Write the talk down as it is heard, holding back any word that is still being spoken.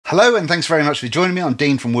Hello and thanks very much for joining me. I'm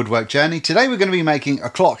Dean from Woodwork Journey. Today we're going to be making a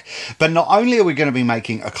clock, but not only are we going to be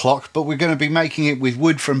making a clock, but we're going to be making it with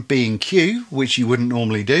wood from B&Q, which you wouldn't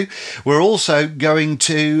normally do. We're also going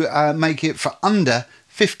to make it for under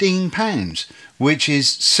 £15, which is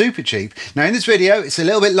super cheap. Now in this video it's a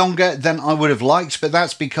little bit longer than I would have liked, but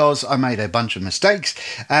that's because I made a bunch of mistakes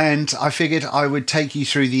and I figured I would take you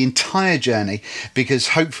through the entire journey because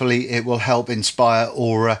hopefully it will help inspire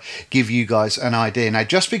or give you guys an idea. Now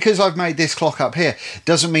just because I've made this clock up here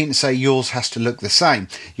doesn't mean to say yours has to look the same.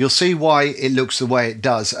 You'll see why it looks the way it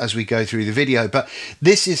does as we go through the video, but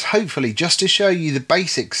this is hopefully just to show you the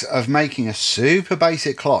basics of making a super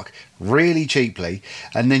basic clock really cheaply,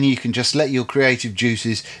 and then you can just let your creative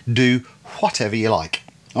juices do whatever you like.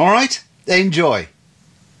 All right, enjoy.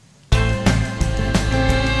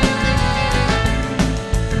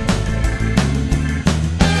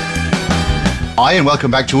 Hi and welcome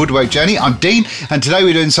back to Woodwork Journey. I'm Dean and today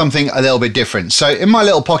we're doing something a little bit different. So in my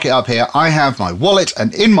little pocket up here I have my wallet,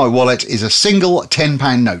 and in my wallet is a single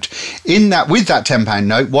 £10 note. With that £10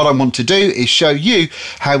 note, what I want to do is show you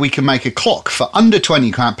how we can make a clock for under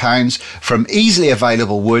 £20 from easily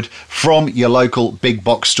available wood from your local big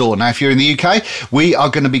box store. Now if you're in the UK, we are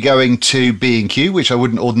going to be going to B&Q, which I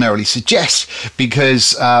wouldn't ordinarily suggest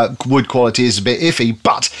because wood quality is a bit iffy,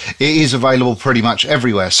 but it is available pretty much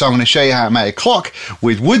everywhere. So I'm going to show you how to make a clock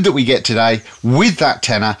with wood that we get today, with that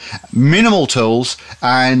tenner, minimal tools,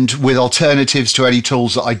 and with alternatives to any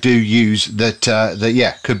tools that I do use that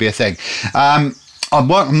yeah, could be a thing. I'm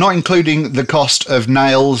not including the cost of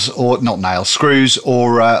nails, or not nails, screws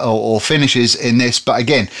or finishes in this, but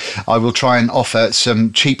again I will try and offer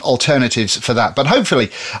some cheap alternatives for that. But hopefully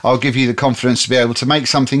I'll give you the confidence to be able to make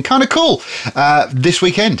something kind of cool this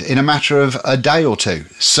weekend in a matter of a day or two.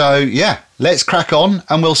 So yeah, let's crack on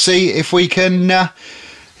and we'll see if we can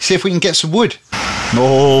get some wood.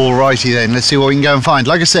 Alrighty then, let's see what we can go and find.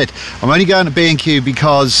 Like I said, I'm only going to B&Q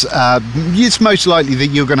because it's most likely that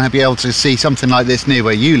you're going to be able to see something like this near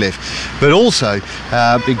where you live, but also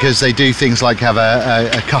because they do things like have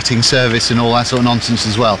a cutting service and all that sort of nonsense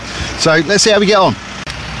as well. So let's see how we get on.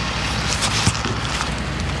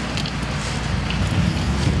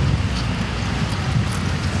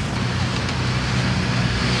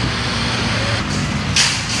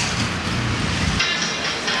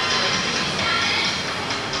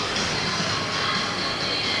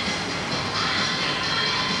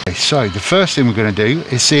 So the first thing we're going to do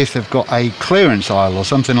is see if they've got a clearance aisle or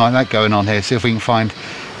something like that going on here, see if we can find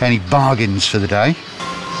any bargains for the day.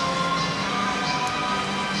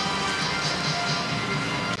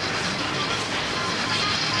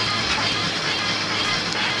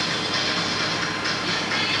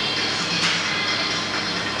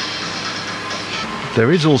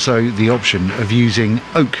 There is also the option of using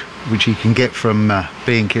oak, which you can get from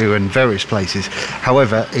B&Q and various places.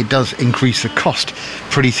 However, it does increase the cost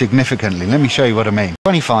pretty significantly. Let me show you what I mean.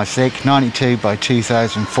 25 thick, 92 by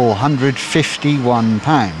 2,400,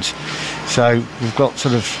 £51. So we've got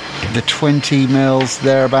sort of the 20 mils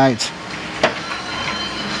thereabouts.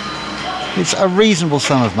 It's a reasonable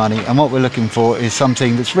sum of money, and what we're looking for is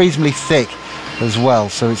something that's reasonably thick as well,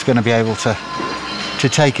 so it's going to be able to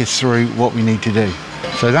take us through what we need to do.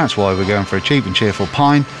 So that's why we're going for a cheap and cheerful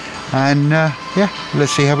pine, and yeah,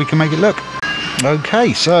 let's see how we can make it look.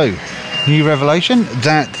 Okay, so new revelation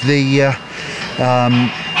that the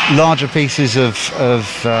larger pieces of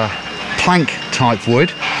plank type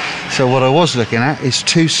wood, so what I was looking at, is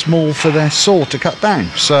too small for their saw to cut down.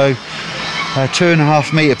 So a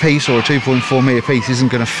 2.5 metre piece or a 2.4 metre piece isn't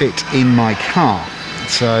going to fit in my car,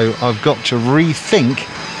 so I've got to rethink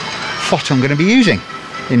what I'm going to be using.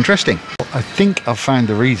 Interesting. I think I've found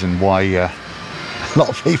the reason why a lot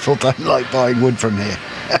of people don't like buying wood from here.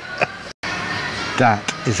 That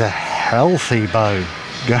is a healthy bow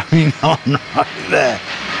going on right there.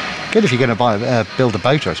 Good if you're going to build a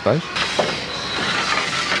boat, I suppose.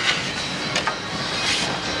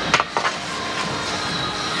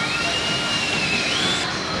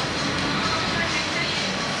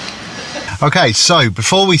 Okay, so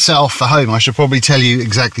before we set off for home, I should probably tell you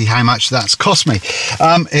exactly how much that's cost me.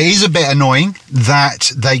 It is a bit annoying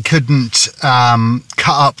that they couldn't cut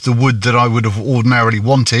up the wood that I would have ordinarily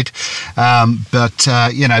wanted, but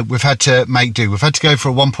you know, we've had to make do. We've had to go for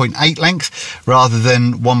a 1.8 length rather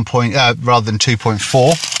than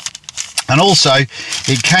 2.4. And also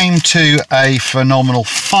it came to a phenomenal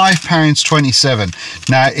 £5.27.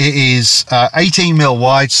 Now it is 18mm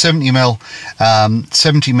wide, 70mm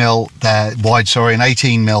wide, sorry, and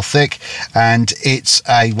 18mm thick, and it's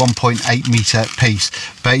a 1.8 metre piece.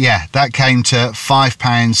 But yeah, that came to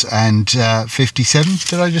 £5.57,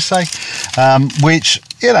 did I just say? Which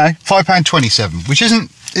you know, £5.27, which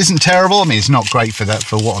isn't terrible. I mean, it's not great for that,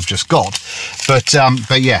 for what I've just got, but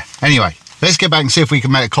yeah. Anyway, let's get back and see if we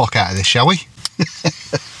can make a clock out of this, shall we?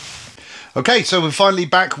 Okay, so we're finally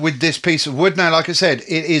back with this piece of wood. Now, like I said,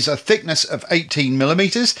 it is a thickness of 18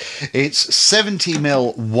 millimeters. It's 70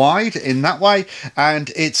 mil wide in that way, and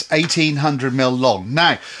it's 1800 mil long.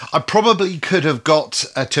 Now, I probably could have got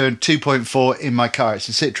a turn 2.4 in my car. It's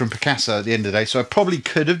a Citroen Picasso at the end of the day, so I probably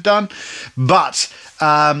could have done, but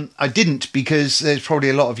I didn't, because there's probably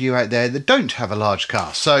a lot of you out there that don't have a large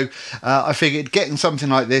car. So I figured getting something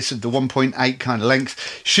like this of the 1.8 kind of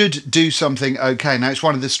length should do something okay. Now, it's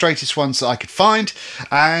one of the straightest ones that I could find,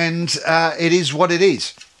 and it is what it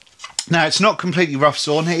is. Now, it's not completely rough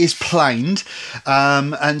sawn, it is planed,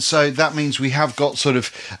 and so that means we have got sort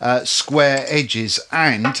of square edges.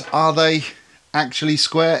 And are they actually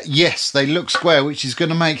square? Yes, they look square, which is going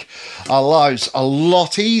to make our lives a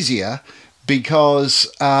lot easier,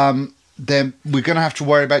 because then we're going to have to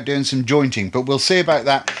worry about doing some jointing, but we'll see about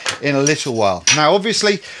that in a little while. Now,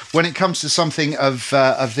 obviously, when it comes to something of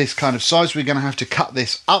this kind of size, we're going to have to cut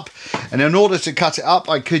this up, and in order to cut it up,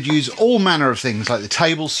 I could use all manner of things like the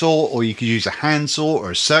table saw, or you could use a hand saw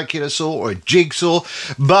or a circular saw or a jigsaw,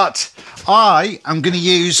 but I am going to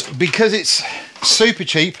use, because it's super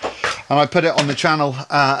cheap, and I put it on the channel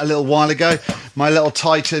a little while ago, my little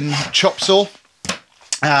Titan chop saw.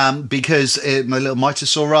 Because my little mitre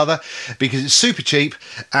saw rather, because it's super cheap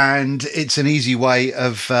and it's an easy way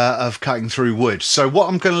of cutting through wood. So what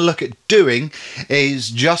I'm going to look at doing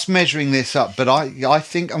is just measuring this up, but I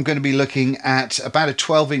think I'm going to be looking at about a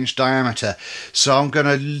 12-inch diameter. So I'm going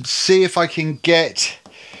to see if I can get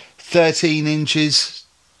 13 inches.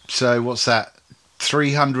 So what's that?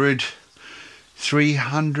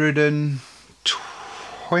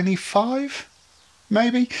 325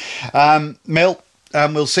 maybe mil.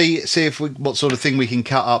 We'll see if what sort of thing we can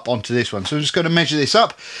cut up onto this one. So I'm just going to measure this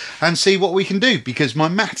up and see what we can do, because my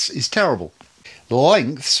maths is terrible.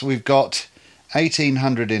 Lengths, we've got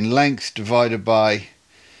 1800 in length divided by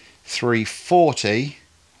 340.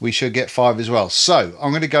 We should get 5 as well. So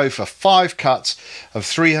I'm going to go for 5 cuts of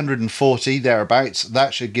 340 thereabouts.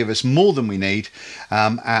 That should give us more than we need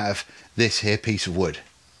out of this here piece of wood.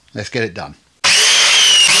 Let's get it done.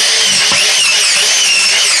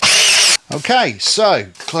 Okay, so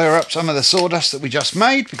clear up some of the sawdust that we just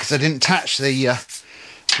made, because I didn't attach the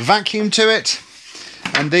vacuum to it.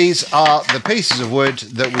 And these are the pieces of wood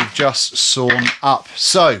that we've just sawn up.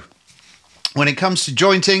 So when it comes to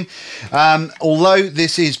jointing, although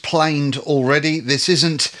this is planed already, this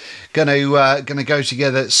isn't going to go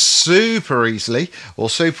together super easily or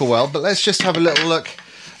super well. But let's just have a little look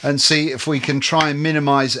and see if we can try and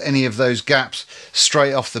minimize any of those gaps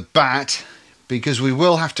straight off the bat, because we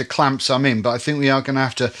will have to clamp some in, but I think we are going to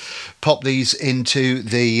have to pop these into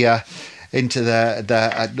the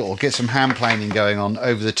or get some hand planing going on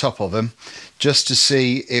over the top of them, just to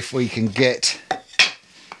see if we can get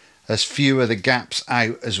as few of the gaps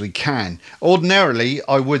out as we can. Ordinarily,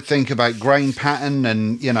 I would think about grain pattern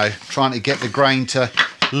and, you know, trying to get the grain to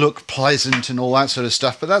look pleasant and all that sort of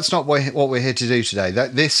stuff, but that's not what we're here to do today.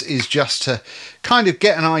 This is just to kind of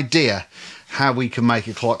get an idea how we can make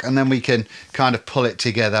a clock, and then we can kind of pull it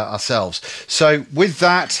together ourselves. So with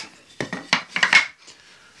that,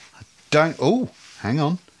 hang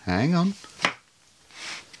on.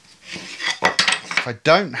 If I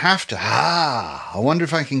don't have to, I wonder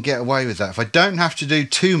if I can get away with that. If I don't have to do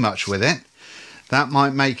too much with it, that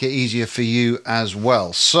might make it easier for you as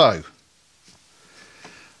well. So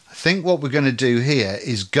I think what we're going to do here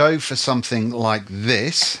is go for something like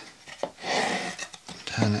this.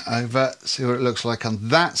 Turn it over, see what it looks like on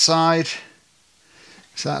that side.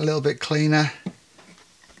 Is that a little bit cleaner?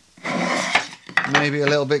 Maybe a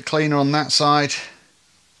little bit cleaner on that side.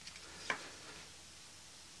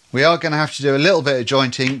 We are going to have to do a little bit of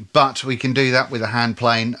jointing, but we can do that with a hand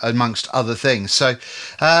plane amongst other things. So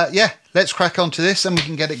yeah, let's crack onto this, and we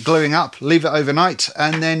can get it gluing up, leave it overnight,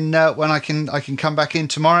 and then when I can come back in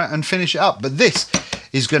tomorrow and finish it up. But this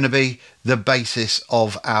is going to be the basis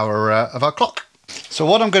of our clock. So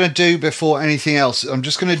what I'm going to do before anything else, I'm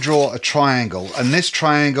just going to draw a triangle, and this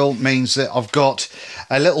triangle means that I've got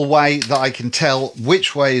a little way that I can tell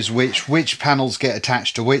which way is which panels get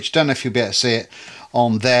attached to which. Don't know if you'll be able to see it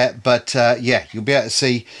on there, but yeah, you'll be able to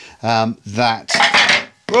see that.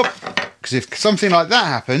 Because if something like that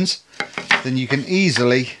happens, then you can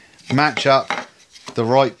easily match up the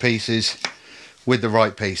right pieces with the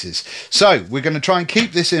right pieces. So we're going to try and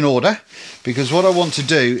keep this in order, because what I want to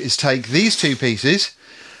do is take these two pieces.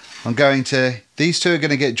 These two are going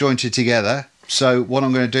to get jointed together. So what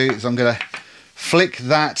I'm going to do is I'm going to flick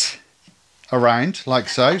that around like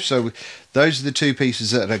so. So those are the two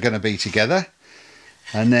pieces that are going to be together.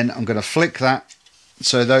 And then I'm going to flick that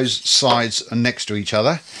so those sides are next to each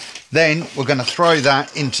other. Then we're going to throw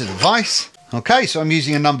that into the vise. Okay, so I'm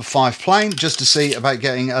using a number 5 plane just to see about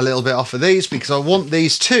getting a little bit off of these, because I want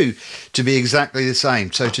these two to be exactly the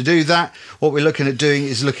same. So to do that, what we're looking at doing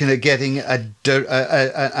is looking at getting an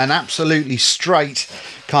absolutely straight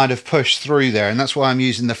kind of push through there. And that's why I'm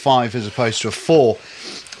using the 5 as opposed to a 4.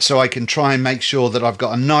 So I can try and make sure that I've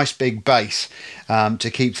got a nice big base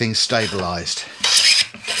to keep things stabilised.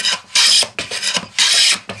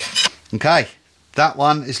 Okay, that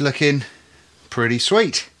one is looking pretty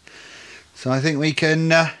sweet. So I think we can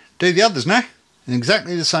do the others now in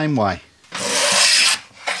exactly the same way.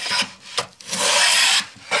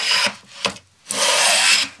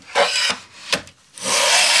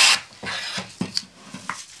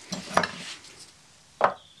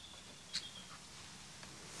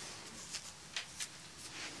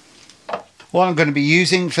 What I'm going to be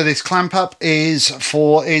using for this clamp up is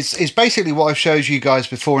basically what I've showed you guys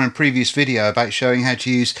before in a previous video about showing how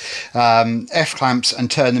to use F clamps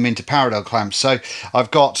and turn them into parallel clamps. So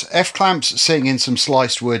I've got F clamps sitting in some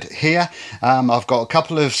sliced wood here. I've got a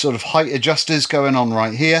couple of sort of height adjusters going on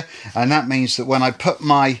right here, and that means that when I put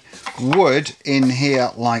my wood in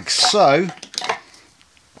here like so,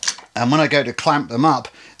 and when I go to clamp them up,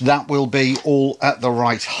 that will be all at the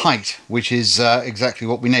right height, which is exactly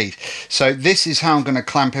what we need. So this is how I'm going to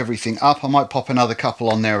clamp everything up. I might pop another couple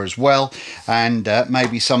on there as well, and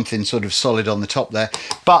maybe something sort of solid on the top there.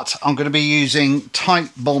 But I'm going to be using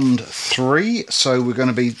Titebond 3, so we're going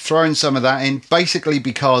to be throwing some of that in, basically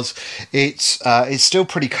because it's still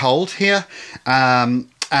pretty cold here. And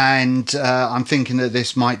I'm thinking that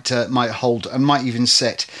this might hold and might even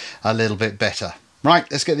set a little bit better. Right,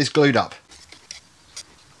 let's get this glued up.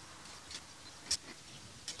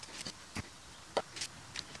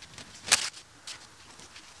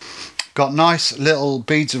 Got nice little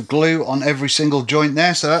beads of glue on every single joint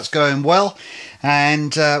there, so that's going well.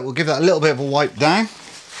 And we'll give that a little bit of a wipe down.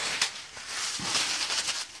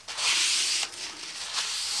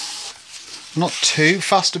 Not too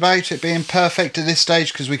fussed about it being perfect at this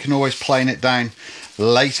stage, because we can always plane it down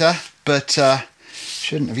later, but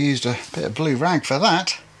shouldn't have used a bit of blue rag for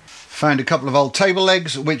that. Found a couple of old table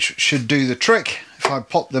legs which should do the trick. If I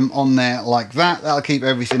pop them on there like that, that'll keep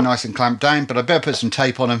everything nice and clamped down, but I better put some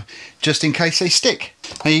tape on them just in case they stick.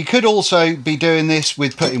 Now you could also be doing this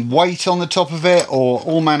with putting weight on the top of it, or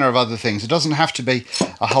all manner of other things. It doesn't have to be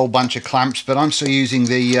a whole bunch of clamps, but I'm still using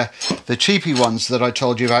the cheapy ones that I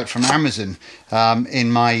told you about from Amazon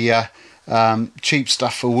in my cheap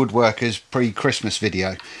stuff for woodworkers pre-Christmas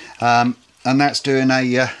video. And that's doing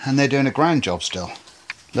and they're doing a grand job still.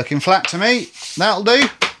 Looking flat to me. That'll do.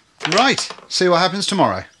 Right, see what happens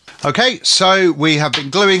tomorrow. Okay, so we have been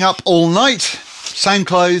gluing up all night. Same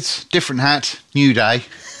clothes, different hat, new day.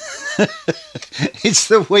 It's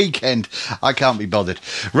the weekend. I can't be bothered.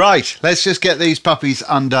 Right, let's just get these puppies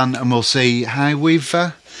undone and we'll see how we've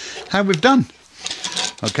done.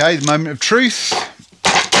 Okay, the moment of truth.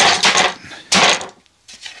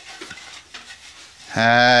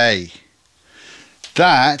 Hey,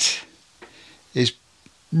 that is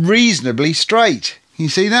reasonably straight. Can you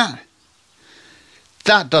see that?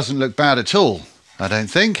 That doesn't look bad at all, I don't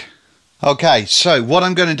think. Okay, so what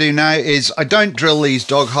I'm going to do now is I don't drill these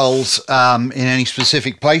dog holes in any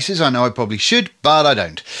specific places. I know I probably should, but I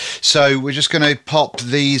don't. So we're just going to pop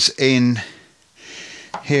these in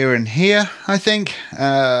here and here, I think.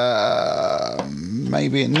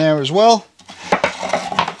 Maybe in there as well.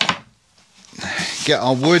 Get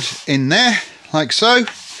our wood in there, like so.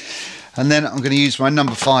 And then I'm going to use my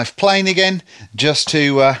number 5 plane again, just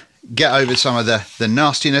to get over some of the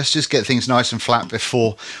nastiness, just get things nice and flat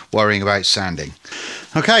before worrying about sanding.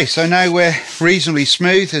 Okay, so now we're reasonably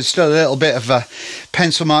smooth. There's still a little bit of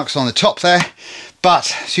pencil marks on the top there,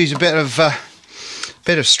 but let's use a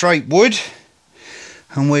bit of straight wood,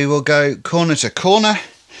 and we will go corner to corner,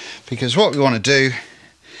 because what we want to do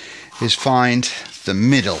is find the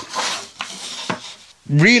middle.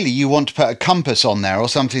 Really, you want to put a compass on there or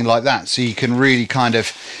something like that, so you can really kind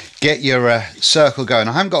of get your circle going.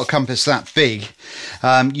 I haven't got a compass that big.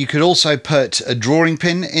 You could also put a drawing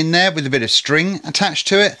pin in there with a bit of string attached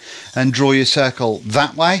to it and draw your circle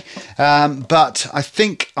that way. But I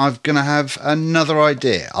think I'm going to have another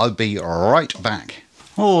idea. I'll be right back.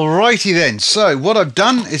 Alrighty then, so what I've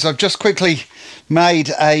done is I've just quickly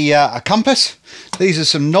made a compass. These are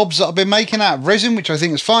some knobs that I've been making out of resin, which I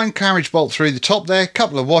think is fine. Carriage bolt through the top there,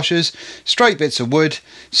 couple of washers, straight bits of wood,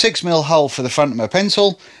 6mm hole for the front of my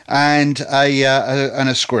pencil, and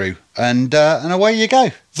a screw, and away you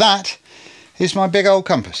go. That is my big old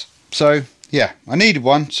compass. So yeah, I needed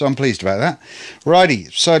one, so I'm pleased about that. Righty,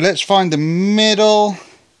 so let's find the middle,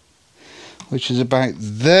 which is about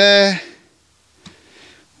there.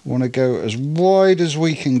 Want to go as wide as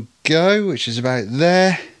we can go, which is about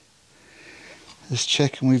there. Let's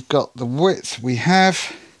check and we've got the width we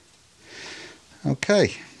have.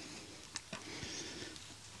 Okay.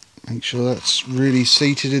 Make sure that's really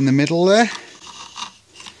seated in the middle there.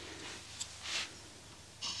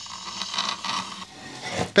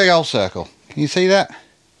 Big old circle. Can you see that?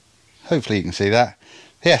 Hopefully you can see that.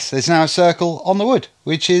 Yes, there's now a circle on the wood,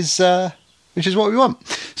 which is what we want.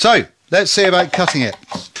 So let's see about cutting it.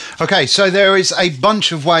 Okay, so there is a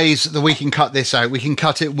bunch of ways that we can cut this out. We can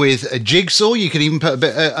cut it with a jigsaw. You can even put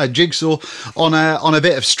a jigsaw on a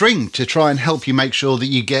bit of string to try and help you make sure that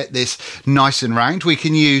you get this nice and round. We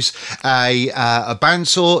can use a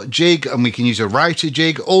bandsaw jig, and we can use a router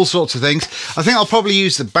jig, all sorts of things. I think I'll probably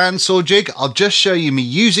use the bandsaw jig. I'll just show you me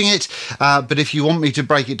using it, but if you want me to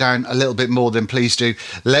break it down a little bit more, then please do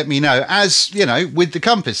let me know. As you know, with the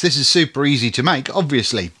compass, this is super easy to make,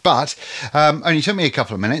 obviously, but only took me a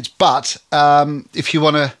couple of minutes. But if you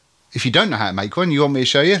don't know how to make one, you want me to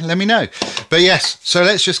show you, let me know. But yes, so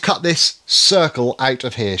let's just cut this circle out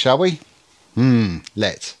of here, shall we?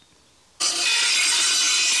 Let's.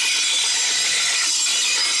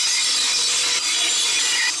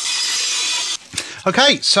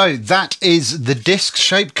 Okay, so that is the disc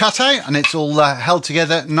shape cutout, and it's all held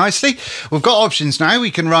together nicely. We've got options now.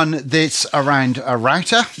 We can run this around a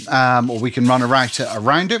router, or we can run a router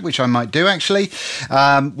around it, which I might do actually.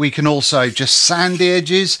 We can also just sand the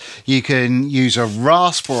edges. You can use a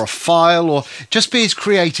rasp or a file, or just be as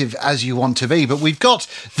creative as you want to be. But we've got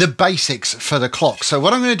the basics for the clock. So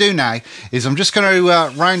what I'm going to do now is I'm just going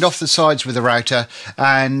to round off the sides with a router,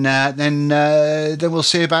 and then we'll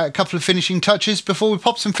see about a couple of finishing touches before we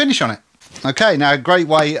pop some finish on it. Okay, now a great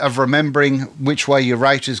way of remembering which way your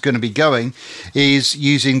router is going to be going is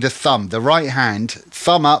using the thumb, the right hand,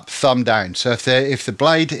 thumb up, thumb down. So if the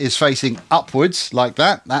blade is facing upwards like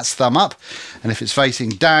that, that's thumb up, and if it's facing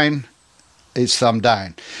down, it's thumb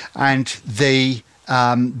down. And the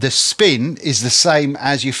spin is the same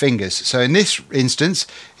as your fingers. So in this instance,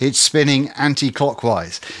 it's spinning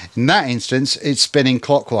anti-clockwise. In that instance, it's spinning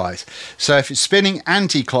clockwise. So if it's spinning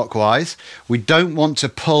anti-clockwise, we don't want to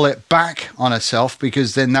pull it back on itself,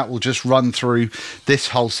 because then that will just run through this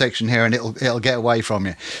whole section here and it'll get away from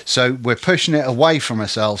you. So we're pushing it away from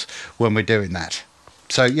ourselves when we're doing that.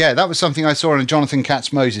 So yeah, that was something I saw in a Jonathan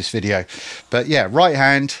Katz-Moses video. But yeah, right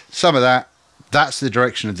hand, some of that, that's the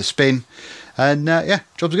direction of the spin. And yeah,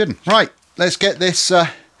 job's good. Right, let's get this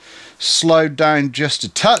slowed down just a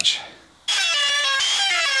touch.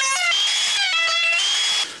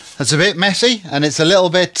 That's a bit messy, and it's a little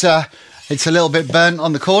bit burnt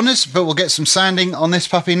on the corners, but we'll get some sanding on this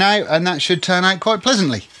puppy now, and that should turn out quite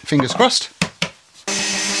pleasantly. Fingers crossed.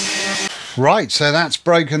 Right, so that's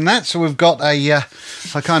broken that. So we've got a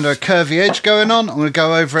kind of a curvy edge going on. I'm going to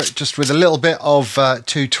go over it just with a little bit of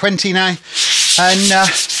 220 now, and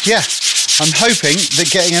yeah. I'm hoping that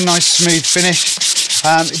getting a nice smooth finish.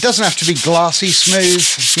 It doesn't have to be glassy smooth,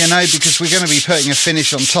 you know, because we're going to be putting a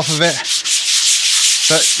finish on top of it.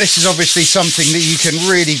 But this is obviously something that you can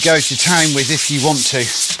really go to town with if you want to.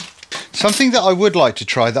 Something that I would like to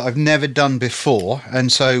try that I've never done before,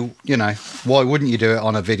 and so, you know, why wouldn't you do it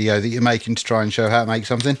on a video that you're making to try and show how to make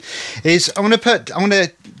something, is I'm going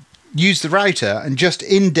to use the router and just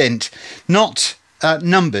indent, not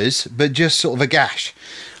numbers, but just sort of a gash.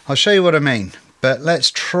 I'll show you what I mean, but let's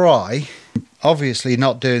try. Obviously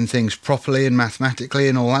not doing things properly and mathematically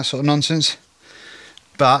and all that sort of nonsense,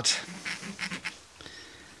 but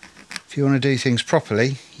if you want to do things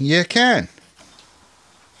properly, you can.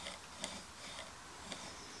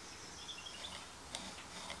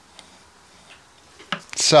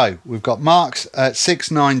 So we've got marks at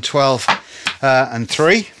 6, 9, 12 and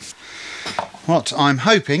 3. What I'm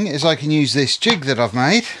hoping is I can use this jig that I've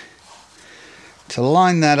made to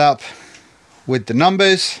line that up with the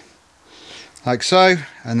numbers like so,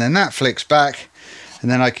 and then that flicks back,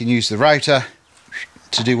 and then I can use the router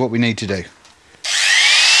to do what we need to do.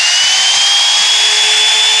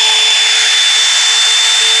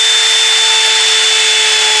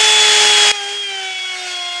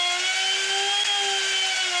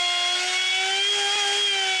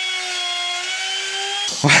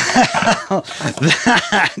 Well,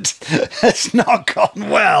 that has not gone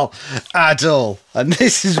well at all, and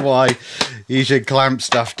this is why you should clamp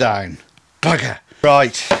stuff down. Bugger.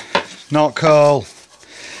 Right, not cool,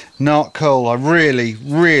 not cool. I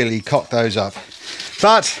really cocked those up,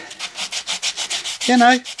 but you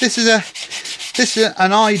know, this is this is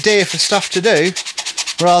an idea for stuff to do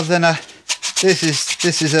rather than a this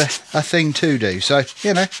is a thing to do. So,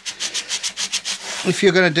 you know, if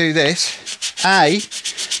you're going to do this, A,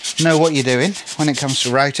 know what you're doing when it comes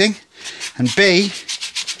to routing, and B,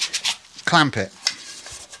 clamp it.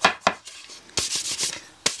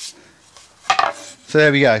 So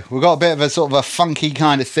there we go. We've got a bit of a sort of a funky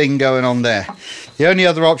kind of thing going on there. The only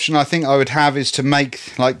other option I think I would have is to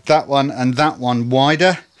make like that one and that one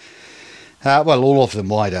wider. Well, all of them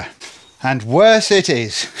wider. And worse it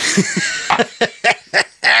is.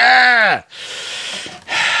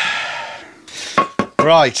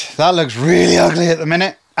 Right, that looks really ugly at the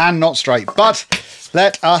minute and not straight. But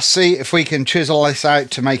let us see if we can chisel this out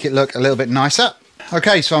to make it look a little bit nicer.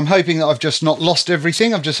 Okay, so I'm hoping that I've just not lost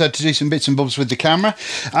everything. I've just had to do some bits and bobs with the camera.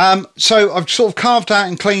 So I've sort of carved out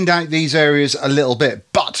and cleaned out these areas a little bit.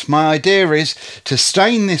 But my idea is to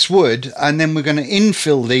stain this wood, and then we're going to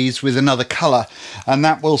infill these with another colour, and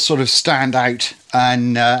that will sort of stand out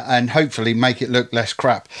and hopefully make it look less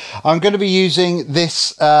crap. I'm going to be using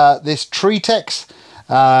this this Treatex.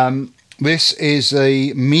 This is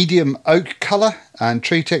a medium oak colour and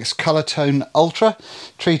Treatex Colour Tone Ultra.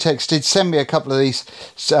 Treatex did send me a couple of these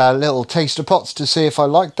little taster pots to see if I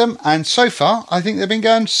liked them, and so far I think they've been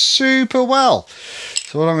going super well.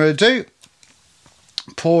 So what I'm going to do,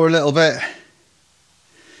 pour a little bit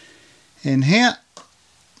in here.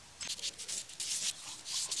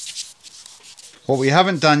 What we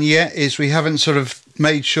haven't done yet is we haven't sort of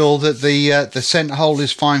made sure that the scent hole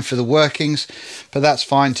is fine for the workings, but that's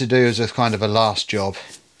fine to do as a kind of a last job.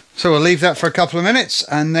 So we'll leave that for a couple of minutes,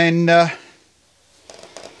 and then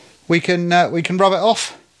we can rub it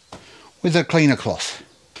off with a cleaner cloth.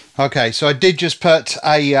 Okay, so I did just put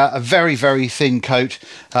a very, very thin coat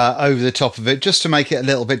over the top of it just to make it a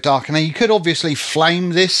little bit darker. Now, you could obviously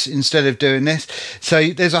flame this instead of doing this. So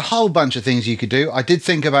there's a whole bunch of things you could do. I did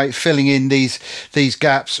think about filling in these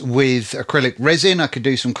gaps with acrylic resin. I could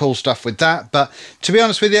do some cool stuff with that. But to be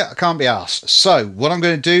honest with you, I can't be arsed. So what I'm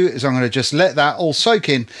going to do is I'm going to just let that all soak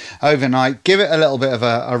in overnight, give it a little bit of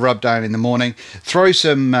a rub down in the morning, throw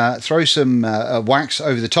some wax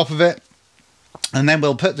over the top of it, and then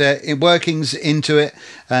we'll put the workings into it,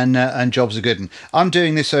 and jobs are good. And I'm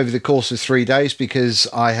doing this over the course of 3 days because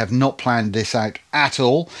I have not planned this out at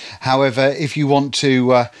all. However, if you want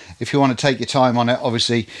to take your time on it,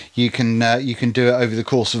 obviously you can do it over the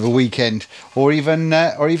course of a weekend, or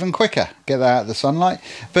even quicker. Get that out of the sunlight.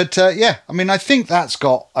 But yeah, I mean, I think that's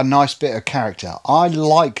got a nice bit of character. I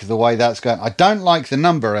like the way that's going. I don't like the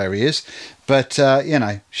number areas, but you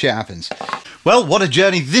know, shit happens. Well, what a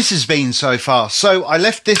journey this has been so far. So I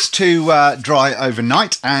left this to dry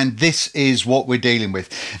overnight, and this is what we're dealing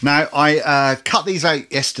with. Now, I cut these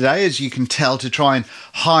out yesterday, as you can tell, to try and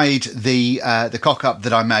hide the cock-up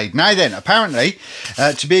that I made. Now then, apparently,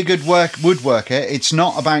 to be a good woodworker, it's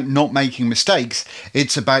not about not making mistakes,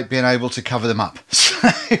 it's about being able to cover them up. So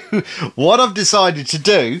what I've decided to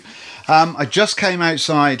do, I just came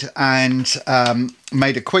outside and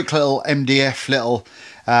made a quick little MDF little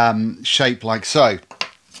shape like so,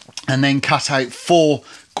 and then cut out 4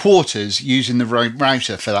 quarters using the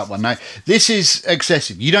router for that one. Now, this is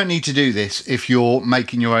excessive. You don't need to do this if you're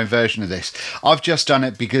making your own version of this. I've just done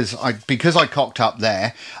it because I cocked up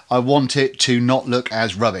there. I want it to not look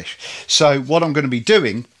as rubbish. So what I'm going to be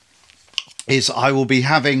doing is I will be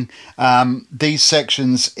having these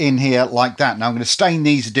sections in here like that. Now I'm going to stain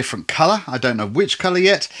these a different colour. I don't know which colour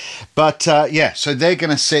yet, but yeah, so they're going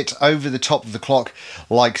to sit over the top of the clock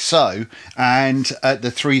like so, and at the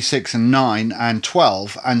 3, 6 and 9 and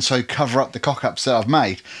 12, and so cover up the cock-ups that I've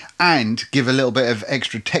made and give a little bit of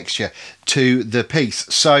extra texture to the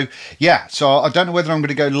piece. So yeah, so I don't know whether I'm going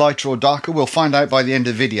to go lighter or darker. We'll find out by the end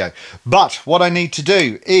of the video. But what I need to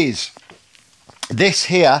do is, this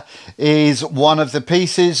here is one of the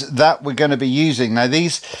pieces that we're going to be using. Now,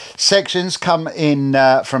 these sections come in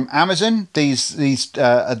from Amazon. These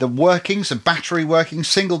are the workings, the battery working,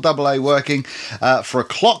 single AA working for a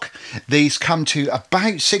clock. These come to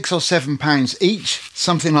about £6 or £7 each,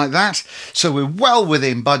 something like that. So we're well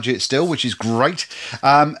within budget still, which is great.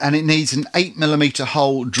 And it needs an 8mm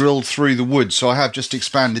hole drilled through the wood. So I have just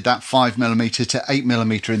expanded that 5mm to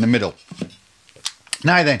 8mm in the middle.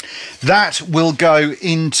 Now then, that will go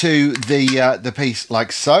into the piece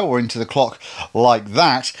like so, or into the clock like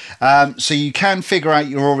that. So you can figure out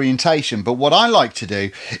your orientation. But what I like to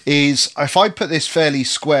do is, if I put this fairly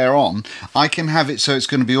square on, I can have it so it's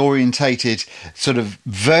going to be orientated sort of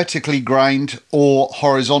vertically grained or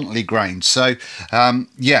horizontally grained. So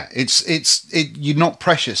yeah, you're not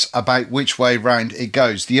precious about which way round it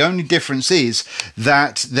goes. The only difference is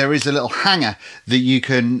that there is a little hanger that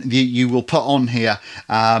you will put on here,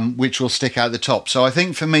 which will stick out the top. So I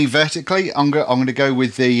think for me, vertically, I'm going to go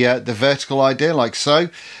with the vertical idea, like so.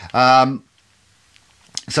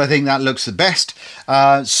 So I think that looks the best.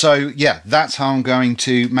 So yeah, that's how I'm going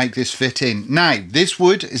to make this fit in. Now, this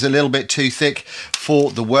wood is a little bit too thick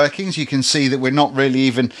for the workings. You can see that we're not really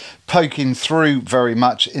even poking through very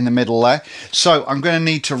much in the middle there. So I'm going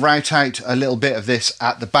to need to route out a little bit of this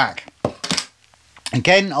at the back.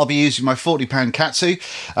 Again, I'll be using my 40-pound Katsu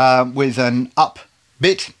with an up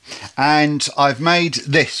bit, and I've made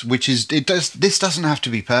this, which is, this doesn't have to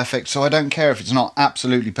be perfect, so I don't care if it's not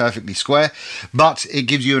absolutely perfectly square, but it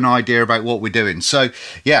gives you an idea about what we're doing. So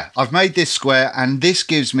yeah, I've made this square, and this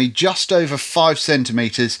gives me just over 5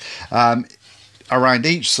 centimeters around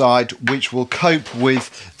each side, which will cope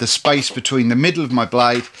with the space between the middle of my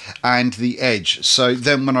blade and the edge. So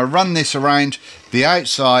then when I run this around the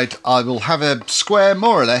outside, I will have a square,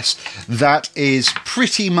 more or less, that is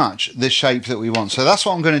pretty much the shape that we want. So that's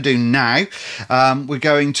what I'm going to do now. We're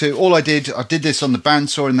going to, I did this on the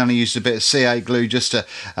bandsaw, and then I used a bit of CA glue just to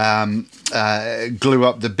glue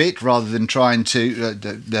up the bit rather than trying to,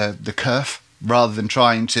 the kerf, rather than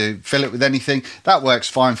trying to fill it with anything. That works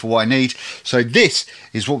fine for what I need. So this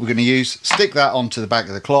is what we're going to use. Stick that onto the back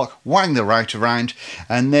of the clock, wang the route around,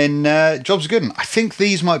 and then job's good. I think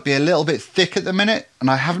these might be a little bit thick at the minute, and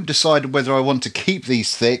I haven't decided whether I want to keep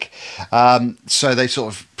these thick, so they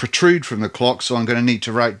sort of protrude from the clock, so I'm going to need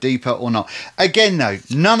to route deeper or not. Again though,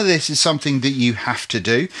 none of this is something that you have to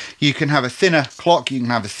do. You can have a thinner clock, you can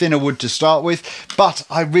have a thinner wood to start with, but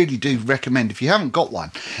I really do recommend, if you haven't got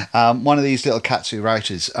one of these little Katsu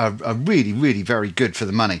routers are really, really very good for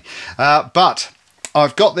the money. But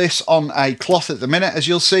I've got this on a cloth at the minute, as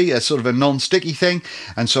you'll see, a sort of a non-sticky thing,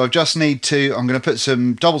 and so I just need to, I'm going to put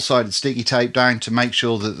some double-sided sticky tape down to make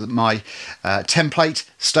sure that my template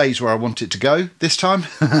stays where I want it to go this time,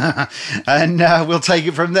 and we'll take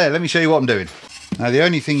it from there. Let me show you what I'm doing. Now, the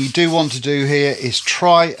only thing you do want to do here is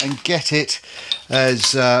try and get it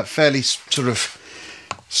as fairly sort of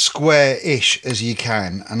square-ish as you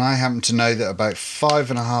can, and I happen to know that about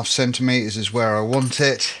 5.5 centimeters is where I want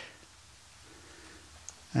it.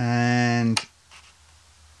 And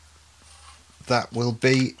that will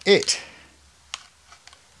be it.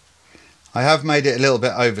 I have made it a little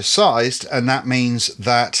bit oversized, and that means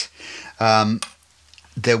that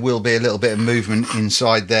there will be a little bit of movement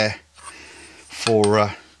inside there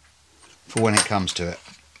for when it comes to it.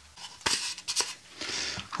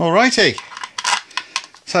 Alrighty,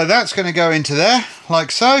 so that's going to go into there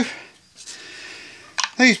like so.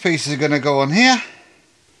 These pieces are going to go on here.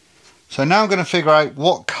 So now I'm going to figure out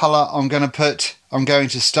what colour I'm going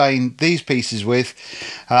to stain these pieces with,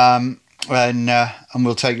 and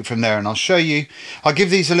we'll take it from there. And I'll show you. I'll give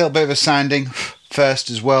these a little bit of a sanding first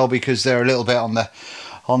as well, because they're a little bit on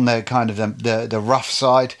the kind of the rough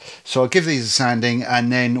side. So I'll give these a sanding,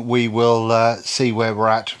 and then we will see where we're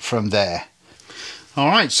at from there.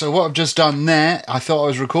 Alright, so what I've just done there, I thought I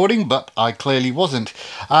was recording, but I clearly wasn't.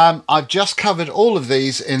 I've just covered all of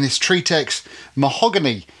these in this Treatex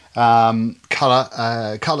mahogany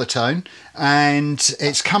colour tone, and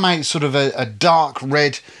it's come out sort of a dark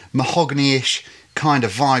red mahogany-ish kind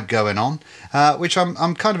of vibe going on, which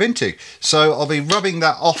I'm kind of into. So I'll be rubbing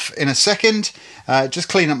that off in a second, just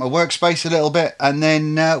clean up my workspace a little bit, and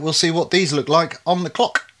then we'll see what these look like on the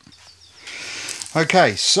clock.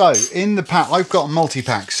 Okay, so in the pack, I've got a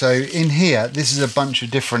multi-pack. So in here, this is a bunch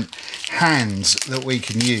of different hands that we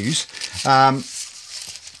can use.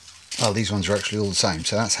 Well, these ones are actually all the same,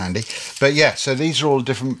 so that's handy. But yeah, so these are all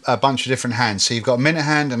a bunch of different hands. So you've got a minute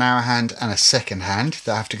hand, an hour hand, and a second hand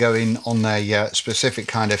that have to go in on a specific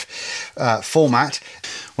kind of format.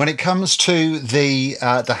 When it comes to the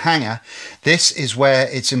hanger, this is where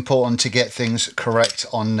it's important to get things correct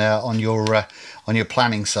on your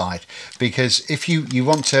planning side, because if you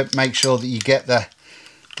want to make sure that you get the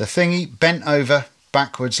thingy bent over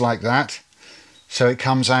backwards like that, so it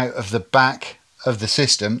comes out of the back of the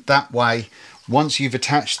system. That way, once you've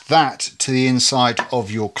attached that to the inside of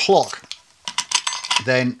your clock,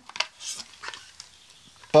 then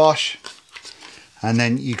bosh, and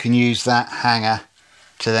then you can use that hanger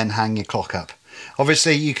to then hang your clock up.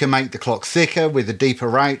 Obviously you can make the clock thicker with a deeper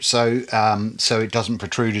route, so so it doesn't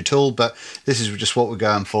protrude at all, but this is just what we're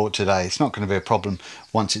going for today. It's not going to be a problem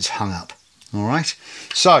once it's hung up. All right,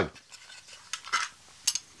 so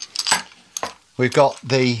we've got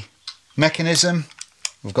the mechanism,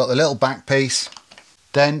 we've got the little back piece,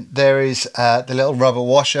 then there is the little rubber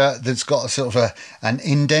washer that's got a sort of an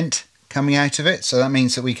indent coming out of it, so that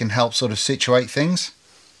means that we can help sort of situate things.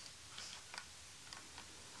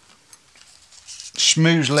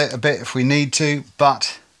 Schmoozle it a bit if we need to,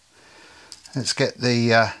 but let's get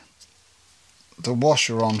the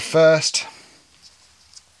washer on first,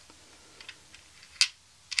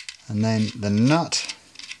 and then the nut,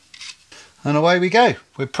 and away we go.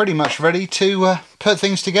 We're pretty much ready to put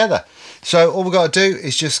things together. So all we've got to do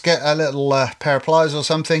is just get a little pair of pliers or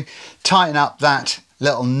something, tighten up that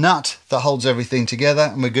little nut that holds everything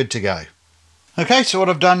together, and we're good to go. Okay, so what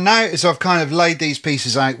I've done now is I've kind of laid these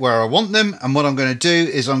pieces out where I want them, and what I'm going to do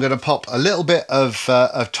is I'm going to pop a little bit of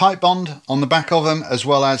Titebond on the back of them, as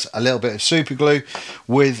well as a little bit of super glue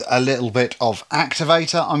with a little bit of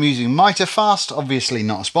activator. I'm using Mitafast, obviously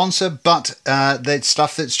not a sponsor, but it's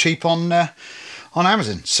stuff that's cheap on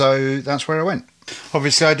Amazon, so that's where I went.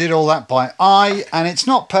 Obviously I did all that by eye, and it's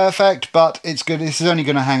not perfect, but it's good. This is only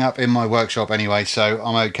going to hang up in my workshop anyway, so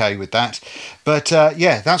I'm okay with that. But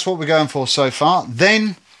yeah, that's what we're going for so far.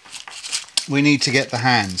 Then we need to get the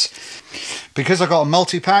hands. Because I got a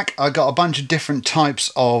multi-pack, I got a bunch of different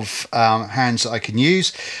types of hands that I can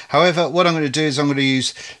use. However, what I'm going to do is I'm going to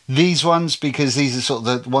use these ones, because these are sort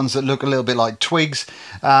of the ones that look a little bit like twigs.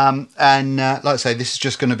 Like I say, this is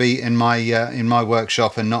just going to be in my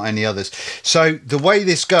workshop and not any others. So the way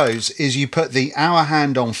this goes is you put the hour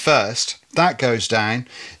hand on first, that goes down.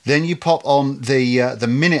 Then you pop on the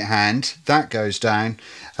minute hand, that goes down,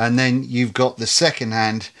 and then you've got the second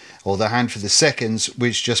hand, or the hand for the seconds,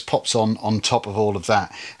 which just pops on top of all of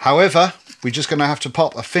that. However, we're just going to have to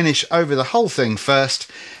pop a finish over the whole thing first,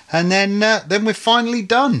 and then we're finally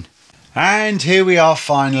done. And here we are,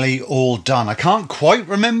 finally all done. I can't quite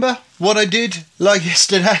remember what I did like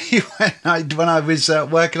yesterday when I was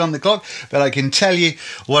working on the clock, but I can tell you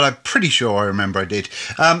what I'm pretty sure I remember I did.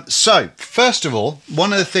 So first of all,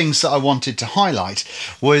 one of the things that I wanted to highlight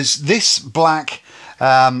was this black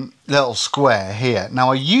little square here.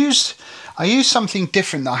 Now I used something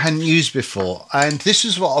different that I hadn't used before, and this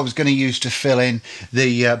is what I was going to use to fill in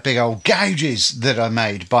the big old gouges that I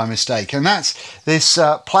made by mistake, and that's this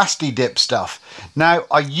Plasti Dip stuff. Now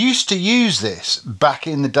I used to use this back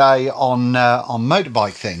in the day on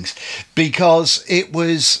motorbike things, because it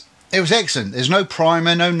was excellent. There's no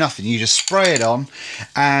primer, no nothing. You just spray it on,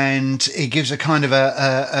 and it gives a kind of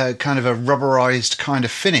a rubberized kind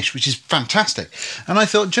of finish, which is fantastic. And I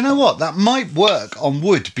thought, do you know what? That might work on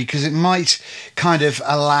wood, because it might kind of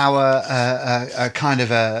allow a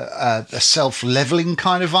self-leveling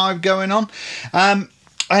kind of vibe going on.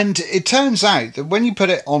 And it turns out that when you put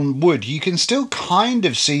it on wood, you can still kind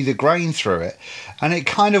of see the grain through it, and it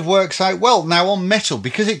kind of works out well. Now on metal,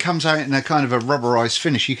 because it comes out in a kind of a rubberized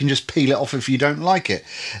finish, you can just peel it off if you don't like it.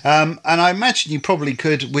 And I imagine you probably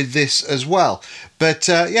could with this as well. But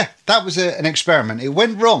yeah, that was an experiment. It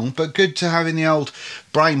went wrong, but good to have in the old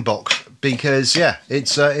brain box, because yeah,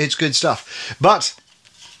 it's good stuff. But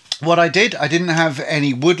what I did, I didn't have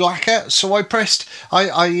any wood lacquer, so I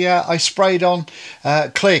sprayed on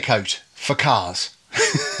clear coat for cars.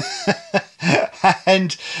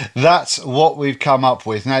 And that's what we've come up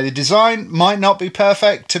with. Now the design might not be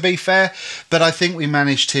perfect, to be fair, but I think we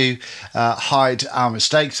managed to hide our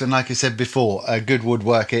mistakes. And like I said before, a good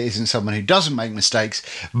woodworker isn't someone who doesn't make mistakes,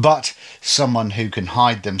 but someone who can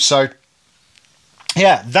hide them. So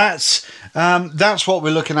yeah, that's what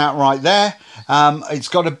we're looking at right there. It's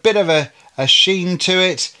got a bit of a sheen to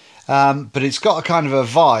it, but it's got a kind of a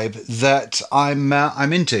vibe that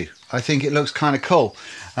I'm into. I think it looks kind of cool.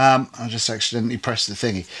 I just accidentally pressed the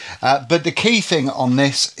thingy. But the key thing on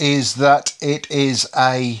this is that it is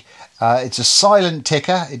it's a silent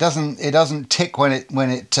ticker. It doesn't tick when it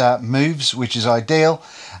moves, which is ideal.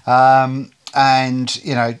 And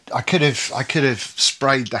you know, I could have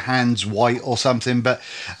sprayed the hands white or something, but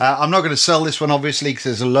I'm not going to sell this one obviously, because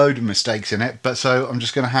there's a load of mistakes in it, but so I'm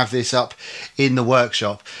just going to have this up in the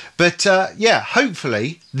workshop. But yeah,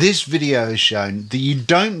 hopefully this video has shown that you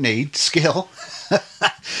don't need skill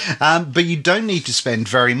but you don't need to spend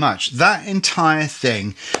very much. That entire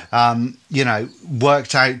thing you know,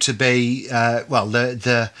 worked out to be well,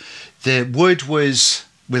 the wood was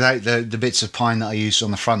without the bits of pine that I used on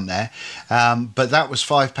the front there. But that was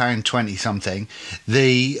 £5.20 something.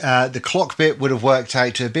 The clock bit would have worked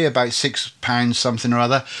out to be about £6 something or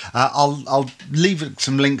other. I'll leave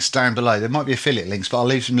some links down below. There might be affiliate links, but I'll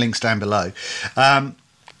leave some links down below.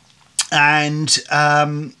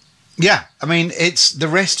 Yeah, I mean, the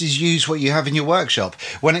rest is use what you have in your workshop.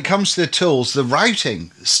 When it comes to the tools, the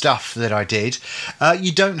routing stuff that I did,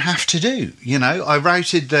 you don't have to do. You know, I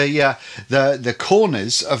routed the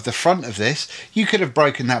corners of the front of this. You could have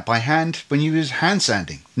broken that by hand when you was hand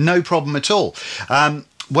sanding. No problem at all.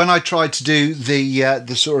 When I tried to do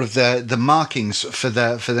the sort of the markings for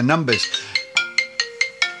the numbers.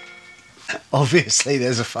 Obviously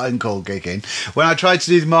there's a phone call kicking. When I tried to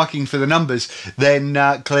do the marking for the numbers, then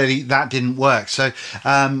clearly that didn't work. So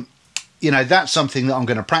you know, that's something that I'm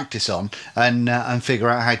going to practice on and figure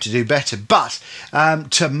out how to do better. But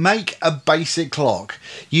to make a basic clock,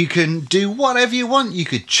 you can do whatever you want. You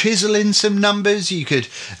could chisel in some numbers. You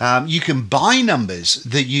can buy numbers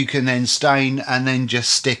that you can then stain and then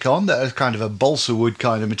just stick on, that are kind of a balsa wood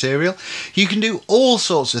kind of material. You can do all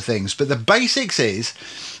sorts of things, but the basics is,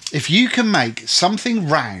 if you can make something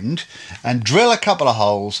round and drill a couple of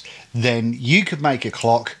holes, then you could make a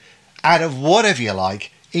clock out of whatever you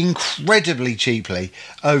like incredibly cheaply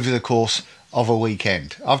over the course of a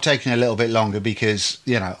weekend. I've taken a little bit longer because,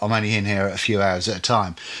 you know, I'm only in here a few hours at a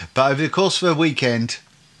time. But over the course of a weekend,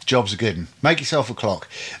 job's a good one. Make yourself a clock.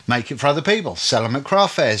 Make it for other people. Sell them at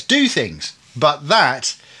craft fairs. Do things. But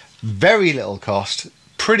that, very little cost,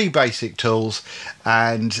 pretty basic tools,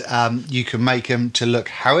 and you can make them to look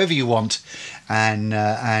however you want, and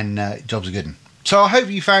job's a good one. So I hope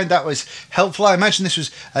you found that was helpful. I imagine this was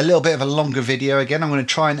a little bit of a longer video. Again, I'm going to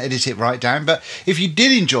try and edit it right down. But if you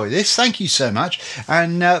did enjoy this, thank you so much.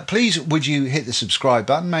 And please, would you hit the subscribe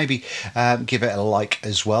button? Maybe give it a like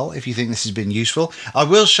as well if you think this has been useful. I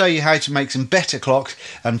will show you how to make some better clocks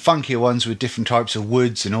and funkier ones with different types of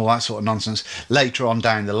woods and all that sort of nonsense later on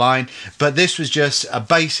down the line. But this was just a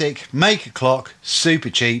basic make a clock, super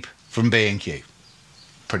cheap, from B&Q.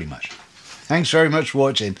 Pretty much. Thanks very much for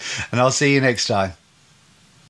watching, and I'll see you next time.